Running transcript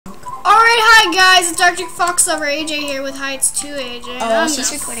guys, it's Arctic Fox Lover AJ here with Heights 2 AJ. Oh,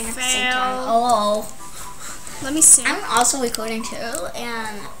 she's recording at the same time. Oh. Let me see. I'm also recording too,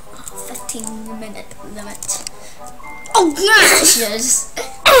 and 15-minute limit. Oh, gosh! Yes.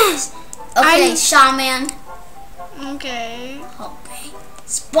 Okay, Shaman. Okay. Help me.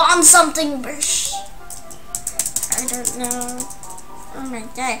 Spawn something, bish. I don't know. Oh my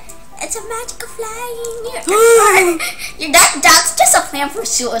god. It's a magical flying. That's just a plan for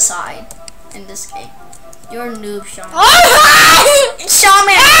suicide in this game. You're a noob, Shaman.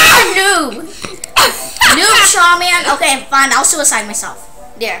 Shaman, you're a noob. Noob, Shaman. Okay, fine. I'll suicide myself.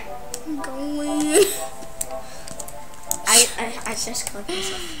 There. I'm going. I just killed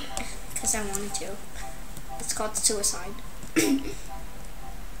myself because I wanted to. It's called suicide.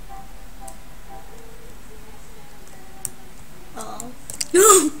 Oh.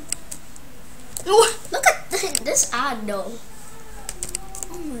 Look at this ad though.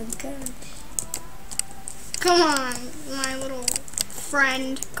 Oh my gosh. Come on, my little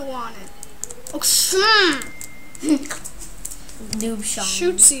friend. Go on it. Oh, Noob Shaman.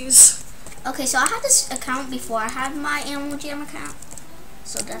 Shootsies. Okay, so I had this account before. I had my Animal Jam account.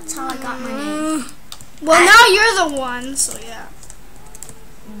 So that's how I got my name. Well, now you're the one, so yeah.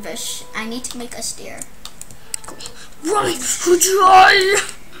 Bish, I need to make a stair. Run! Try!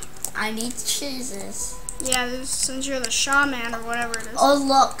 I need cheeses. Yeah, since you're the shaman or whatever it is. Oh,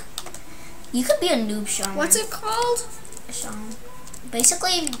 look. You could be a noob shaman. What's it called? A shaman.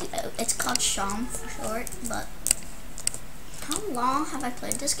 Basically, it's called Sham for short, but how long have I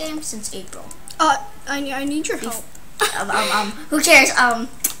played this game? Since April. I need your help. Who cares?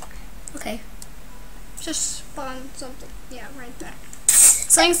 Okay. Just spawn something. Yeah, right there.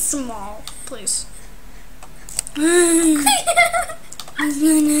 Something small, please. That's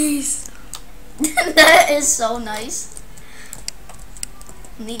really nice. That is so nice.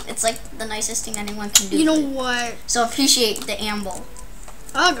 It's like the nicest thing anyone can do. You know what? So appreciate the amble.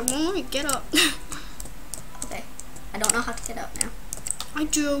 Oh, come on, let me get up. Okay. I don't know how to get up now. I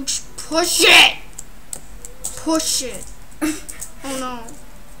do. Just push it. Push it. Oh no.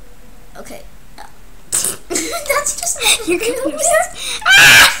 Okay. That's just not You're gonna weird.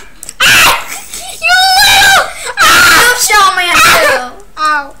 Ah! Ah! You little! Noob Shaman too.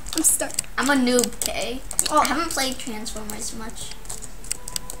 Ow! I'm stuck. I'm a noob, okay? Oh. I haven't played Transformice much.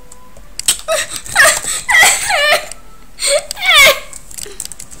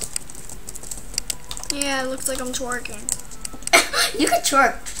 Yeah, it looks like I'm twerking. You could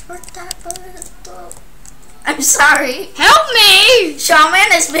twerk. Twerk that butt. I'm sorry. Help me!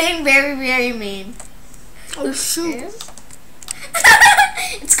 Shaman is being very, very mean. Oh shoot.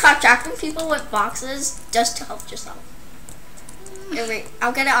 It's contracting people with boxes just to help yourself. Here, wait.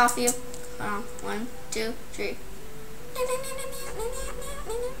 I'll get it off you. 1, 2, 3.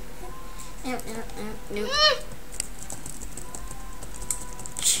 Nope.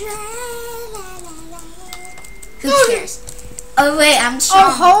 Who cares? Oh wait, I'm strong.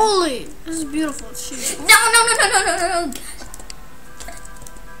 Oh holy! This is beautiful. Shoot. No.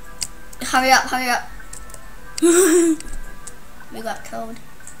 Hurry up. We got killed.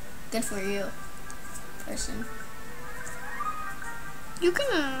 Good for you, person. You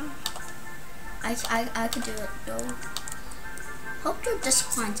can I could do it though. Hope your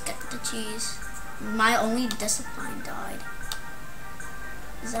disciplines get the cheese. My only discipline died.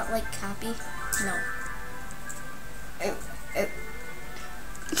 Is that like Cappy? No.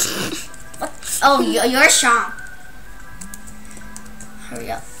 What? Oh, you're Sean.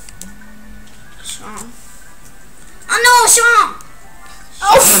 Hurry up. Sean. Oh no, Sean!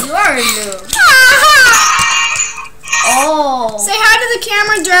 Oh, you're a noob. Oh. say hi to the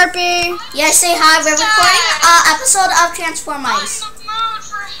camera, Derpy. Yeah, say hi. We're recording an episode of Transformice.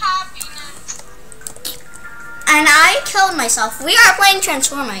 And I killed myself. We are playing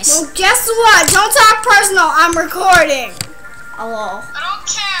Transformice. Well, guess what? Don't talk personal. I'm recording. Hello. I don't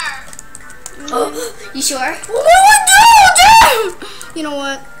care. Oh, you sure? What do? You know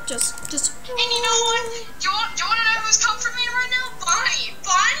what? Just. And you know what? Do you want to know who's comforting me right now? Bonnie.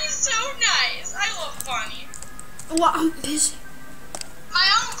 Bonnie's so nice. I love Bonnie. Well, I'm busy. My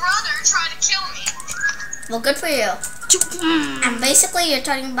own brother tried to kill me. Well, good for you. And basically, you're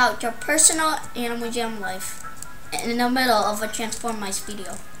talking about your personal Animal Jam life in the middle of a Transformice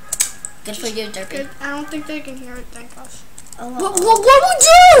video. Good for you, Derpy. I don't think they can hear it. Thank gosh. Oh, What would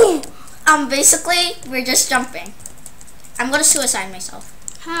you? Basically, we're just jumping. I'm gonna suicide myself.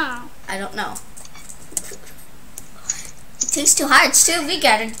 How? I don't know. It takes 2 hearts too. We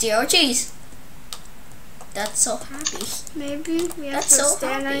got a 0 cheese. That's so happy. Maybe we have That's to so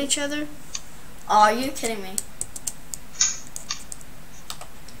stand on happy. each other. Oh, are you kidding me?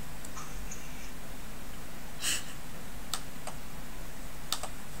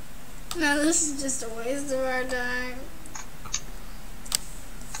 No, this is just a waste of our time.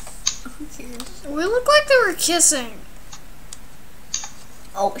 We look like they were kissing.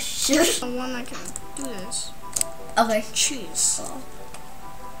 Oh shit. The one that can do this. Okay. Jeez.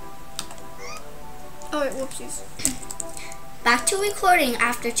 Oh wait, whoopsies. Back to recording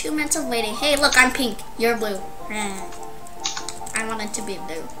after 2 minutes of waiting. Hey, look, I'm pink. You're blue. I want it to be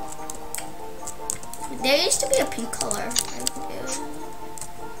blue. There used to be a pink color.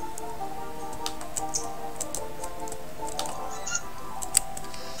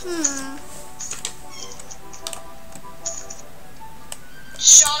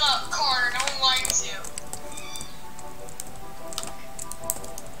 Shut up, Carter. No one likes you.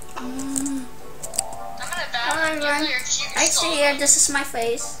 I'm gonna Hello, everyone. you're cute. I see here. This is my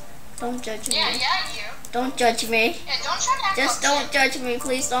face. Don't judge me. Yeah, you. Don't judge me. Yeah, don't try to act Just like don't judge me,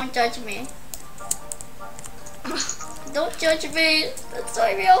 please. Don't judge me. Don't judge me. That's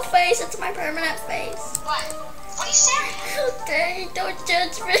my real face. It's my permanent face. What? What are you saying? Okay, don't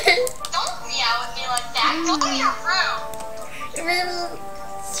judge me. Don't meow at me like that. Go to your room.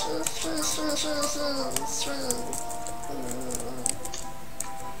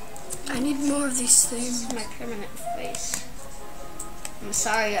 I need more of these things. This is my permanent face. I'm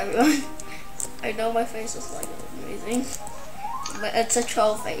sorry, everyone. I know my face is like amazing, but it's a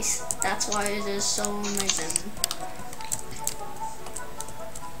troll face. That's why it is so amazing.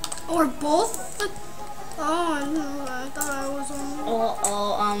 Or both? Oh, no, I thought I was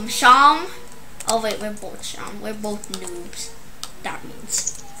on. Sham. Oh wait, we're both Sham. We're both noobs. That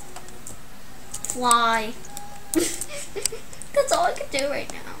means fly. That's all I can do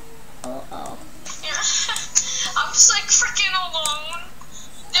right now. Yeah. I'm just like freaking alone.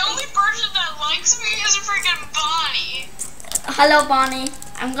 The only person that likes me is freaking Bonnie. Hello, Bonnie.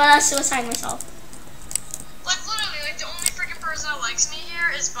 I'm gonna suicide myself. Like literally, like the only freaking person that likes me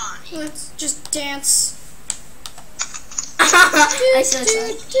here is Bonnie. Let's just dance. I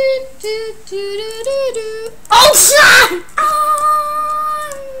suicide. Oh snap!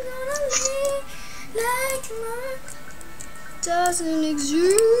 Doesn't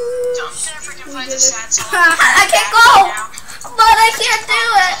exist. I'm gonna freaking find the sad song. I can't go, but I can't do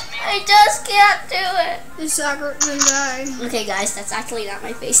it. I just can't do it. This sucker can die. Okay, guys, that's actually not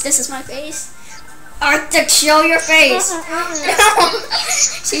my face. This is my face. Arctic, show your face.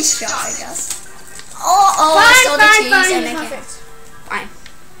 She's showing us. Oh, I stole the cheese and I can't. Fine.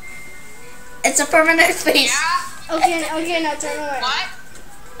 It's a permanent face. Yeah. Okay, now turn away. What?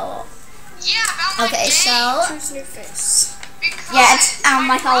 Oh. Yeah, about my Okay, game. so Choose new face. Because yeah, it's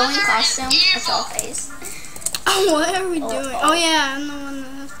my Halloween brother is costume. It's all evil. face. Oh, what are we doing? oh. Oh yeah, I'm the one that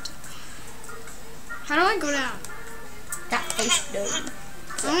has to. How do I go down? That face, dude.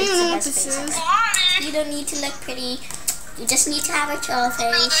 I don't even know what this is. Bonnie. You don't need to look pretty. You just need to have a troll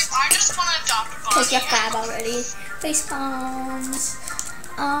face. I just want to adopt Bonnie. Because you're fab already. Face palms.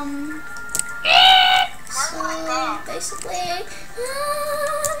 So basically,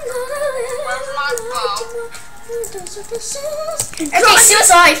 okay,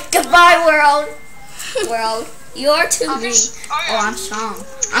 suicide. Goodbye, world. You're too mean. Oh, I'm strong.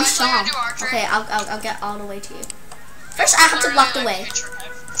 I'm strong. Okay, I'll get all the way to you. First, I have to block the way.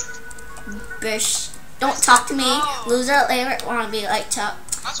 Bish, don't talk to me. Loser, later, want to be like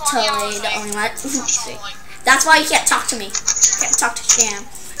totally the only one. That's why you can't talk to me. You can't talk to Sham.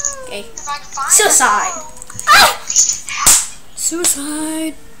 Okay. Suicide. Ah!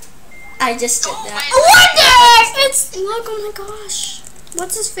 Suicide. I just did that. Wonder! It's look. Oh my gosh.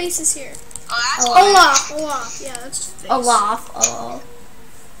 What's his face is here? Oh, Olaf. Yeah, that's his face. Olaf. Oh.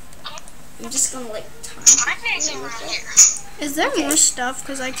 I'm just gonna like time. I can't see around here. Is there more stuff?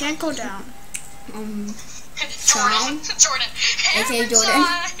 Because I can't go down. Jordan. Okay, Jordan.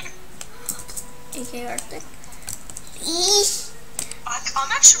 AK Arctic. Eesh.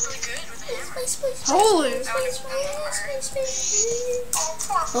 I'm actually really good with him. Holy.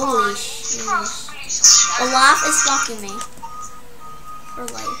 Holy shit. Olaf is blocking me. For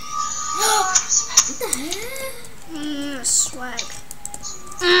life. What the heck? Swag.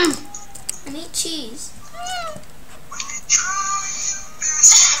 I need cheese.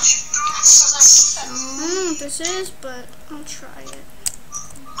 This is, but I'll try it.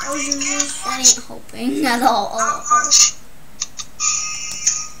 I was usually I ain't hoping at all.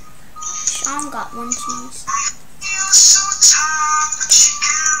 Sean got one cheese.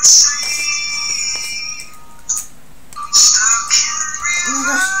 Oh my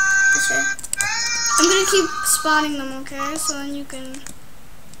gosh, this way. I'm gonna keep spotting them, okay? So then you can.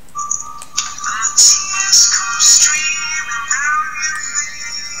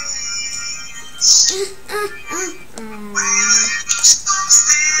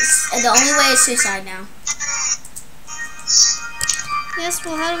 the only way is suicide now. Yes,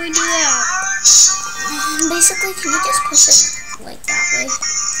 well, how do we do that? Basically, can you just push it like that way?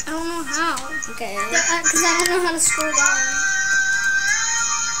 I don't know how. Okay. Because I don't know how to scroll down.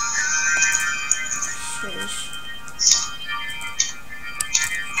 Shush.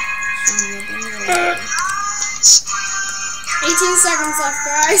 18 seconds left,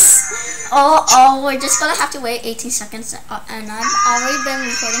 guys. Oh, we're just gonna have to wait 18 seconds, and I've already been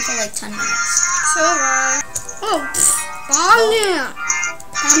recording for like 10 minutes. So, oh, bomb it.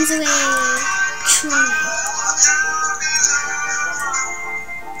 Bombs away. Truly.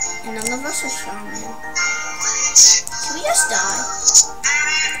 And none of us are shaman. Can we just die?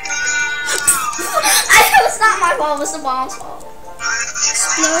 It's not my fault, it was the bomb's fault.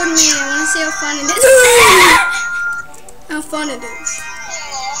 Explode me. I want to see how fun it is. How fun it is.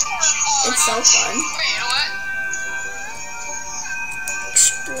 It's so fun. Wait, what?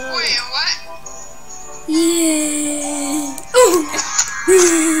 Explode. Wait, what? Yeah. Oh.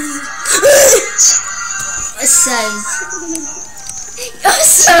 It says, yes,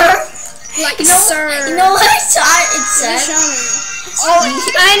 sir. Like, You know what it said? Show me. Oh,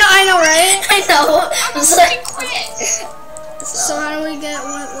 I know, right? I know. It was like, okay. So how do we get,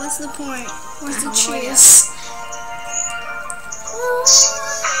 what's the point? What's the I don't know yet. cheese?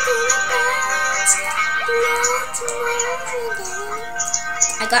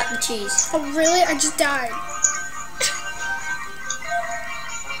 I got the cheese. Oh, really? I just died.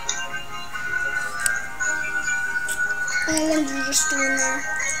 Oh, what did you just do in there?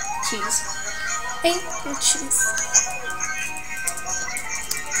 Cheese. Hey, no cheese.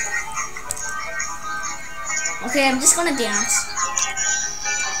 Okay, I'm just gonna dance.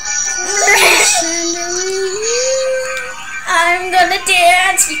 I'm gonna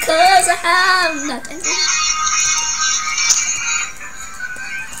dance because I have nothing.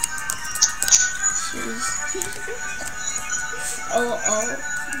 Cheese. Oh,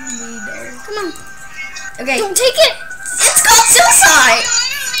 we know. Come on. Okay. Don't take it. It's called suicide. I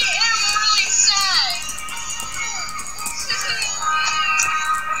literally am really sad.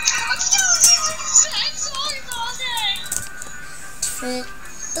 I'm still listening to sad songs all day.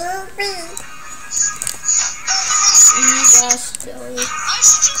 I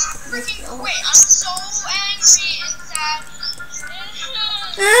should just freaking wait. I'm so angry and sad.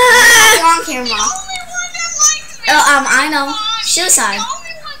 You're on camera. The only one that likes me. I know. Suicide. The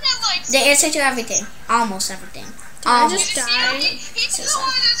only one that likes The answer to everything. Almost everything. I Almost. just died. He's the Suicide.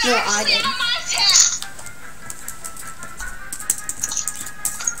 one that's No, I actually did. on my tab.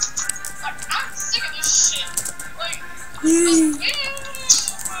 Like, I'm sick of this shit. Like,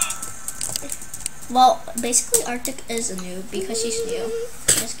 Well, basically Arctic is a noob because she's new.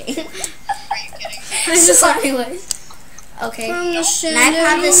 Just kidding. are you kidding? So anyways. Okay. From the And I've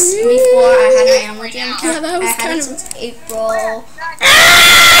had this before. I had an animal jam. Yeah, that was I had kind it of- since April.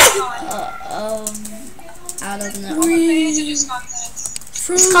 Out of nowhere.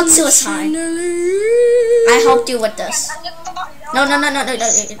 It's called suicide. I helped you with this. No.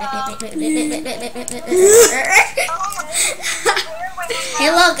 Hey,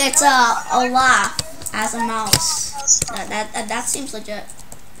 look, it's a laugh as a mouse. That seems legit.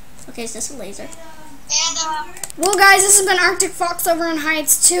 Okay, is this a laser? Well, guys, this has been Arctic Fox over in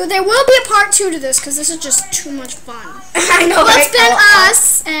Heights 2. There will be a part 2 to this because this is just too much fun. I know. Well, right? it's been Oh,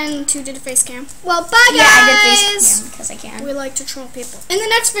 us, and 2 did a face cam. Well, bye, guys. Yeah, I did face cam because I can. We like to troll people. In the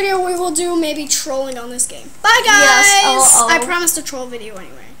next video, we will do maybe trolling on this game. Bye, guys. Yes, I promised a troll video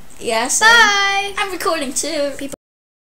anyway. Yes. Bye. I'm recording too. People.